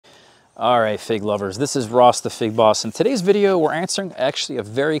All right, fig lovers, this is Ross the Fig Boss. In today's video, we're answering actually a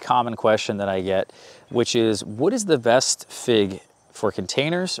very common question that I get, which is what is the best fig for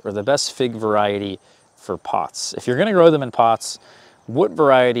containers or the best fig variety for pots? If you're gonna grow them in pots, what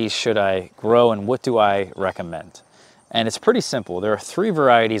varieties should I grow and what do I recommend? And it's pretty simple. There are three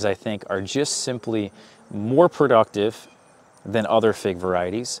varieties I think are just simply more productive than other fig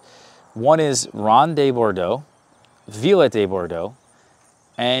varieties. One is Ronde de Bordeaux, Violette de Bordeaux,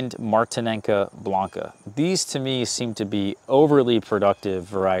 and Martinenca Blanca. These to me seem to be overly productive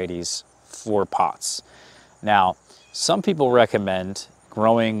varieties for pots. Now, some people recommend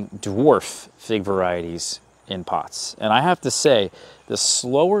growing dwarf fig varieties in pots. And I have to say, the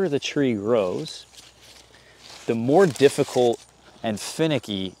slower the tree grows, the more difficult and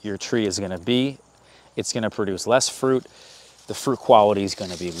finicky your tree is gonna be. It's gonna produce less fruit. The fruit quality is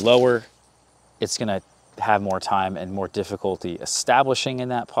gonna be lower. It's gonna have more time and more difficulty establishing in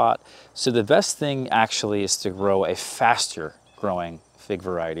that pot. So the best thing actually is to grow a faster growing fig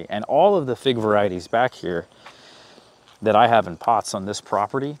variety. And all of the fig varieties back here that I have in pots on this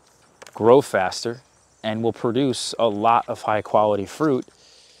property grow faster and will produce a lot of high quality fruit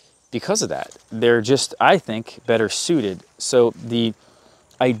because of that. They're just, I think, better suited. So the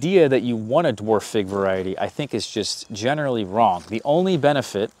idea that you want a dwarf fig variety, I think is just generally wrong. The only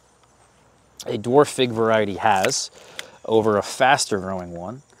benefit a dwarf fig variety has over a faster growing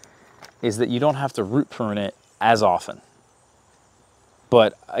one is that you don't have to root prune it as often.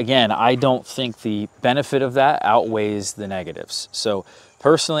 But again, I don't think the benefit of that outweighs the negatives. So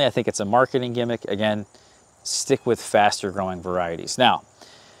personally, I think it's a marketing gimmick. Again, stick with faster growing varieties. Now,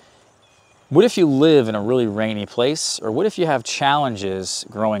 what if you live in a really rainy place, or what if you have challenges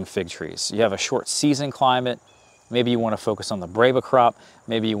growing fig trees? You have a short season climate. Maybe you want to focus on the breba crop.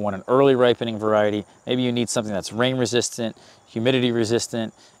 Maybe you want an early ripening variety. Maybe you need something that's rain resistant, humidity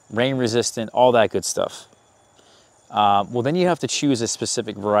resistant, rain resistant, all that good stuff. Well, then you have to choose a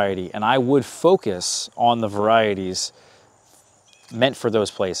specific variety. And I would focus on the varieties meant for those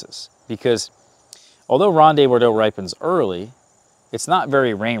places. Because although Ronde de Bordeaux ripens early, it's not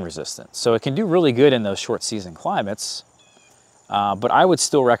very rain resistant. So it can do really good in those short season climates. But I would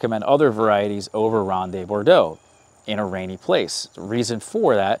still recommend other varieties over Ronde de Bordeaux in a rainy place. The reason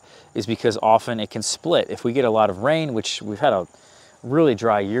for that is because often it can split. If we get a lot of rain, which we've had a really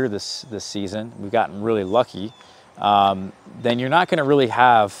dry year this season, we've gotten really lucky, then you're not gonna really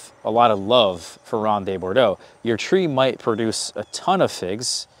have a lot of love for Ronde de Bordeaux. Your tree might produce a ton of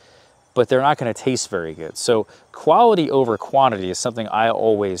figs, but they're not gonna taste very good. So quality over quantity is something I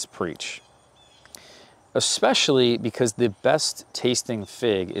always preach, especially because the best tasting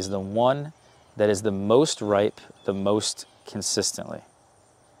fig is the one that is the most ripe the most consistently,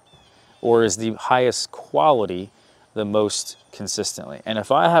 or is the highest quality the most consistently. And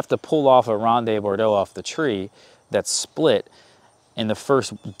if I have to pull off a Ronde de Bordeaux off the tree that's split in the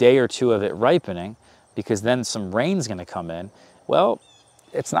first day or two of it ripening, because then some rain's gonna come in, well,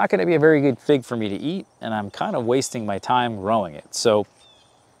 it's not gonna be a very good fig for me to eat, and I'm kind of wasting my time growing it. So,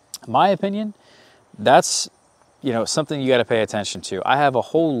 my opinion, that's something you got to pay attention to. I have a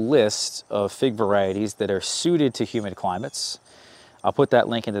whole list of fig varieties that are suited to humid climates. I'll put that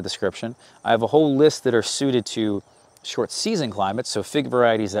link in the description. I have a whole list that are suited to short season climates, so fig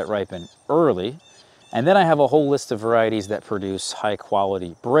varieties that ripen early. And then I have a whole list of varieties that produce high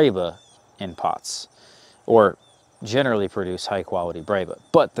quality breba in pots, or generally produce high quality breba.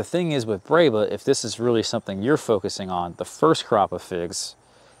 But the thing is with breba, if this is really something you're focusing on, the first crop of figs,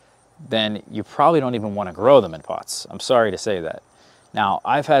 then you probably don't even want to grow them in pots. I'm sorry to say that. Now,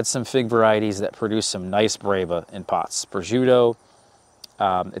 I've had some fig varieties that produce some nice breba in pots. Prosciutto,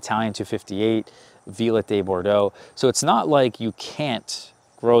 Italian 258, Violette de Bordeaux. So it's not like you can't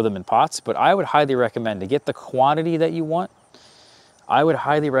grow them in pots, but I would highly recommend, to get the quantity that you want, I would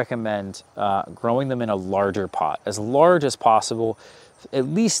highly recommend growing them in a larger pot, as large as possible, at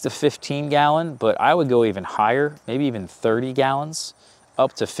least a 15 gallon, but I would go even higher, maybe even 30 gallons.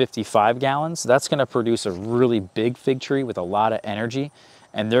 Up to 55 gallons. That's going to produce a really big fig tree with a lot of energy,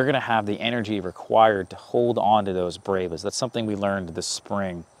 and they're going to have the energy required to hold on to those brebas. That's something we learned this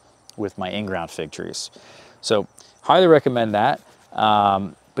spring with my in-ground fig trees. So highly recommend that,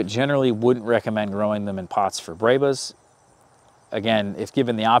 but generally wouldn't recommend growing them in pots for brebas. Again, if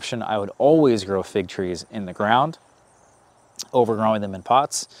given the option, I would always grow fig trees in the ground over growing them in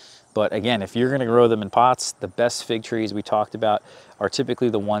pots. But again, if you're going to grow them in pots, the best fig trees we talked about are typically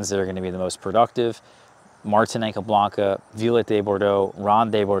the ones that are going to be the most productive. Martinenca Blanca, Violette de Bordeaux,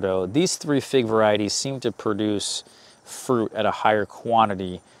 Ronde de Bordeaux. These three fig varieties seem to produce fruit at a higher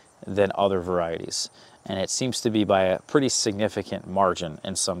quantity than other varieties. and it seems to be by a pretty significant margin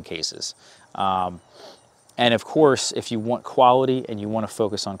in some cases. And of course, if you want quality and you want to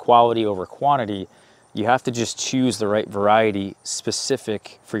focus on quality over quantity, you have to just choose the right variety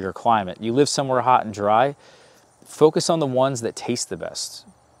specific for your climate. You live somewhere hot and dry, focus on the ones that taste the best.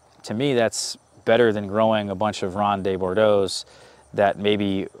 To me, that's better than growing a bunch of Ronde de Bordeaux that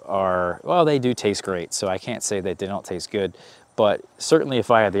maybe are, well, they do taste great, so I can't say that they don't taste good. But certainly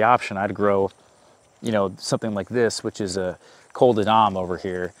if I had the option, I'd grow, you know, something like this, which is a Col de Dame over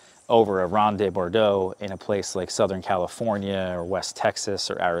here, over a Ronde de Bordeaux in a place like Southern California or West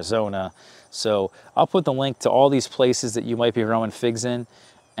Texas or Arizona. So I'll put the link to all these places that you might be growing figs in,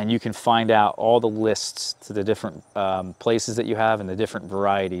 and you can find out all the lists to the different places that you have and the different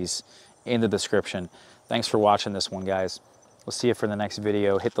varieties in the description. Thanks for watching this one, guys. We'll see you for the next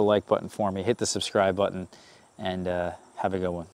video. Hit the like button for me, hit the subscribe button, and have a good one.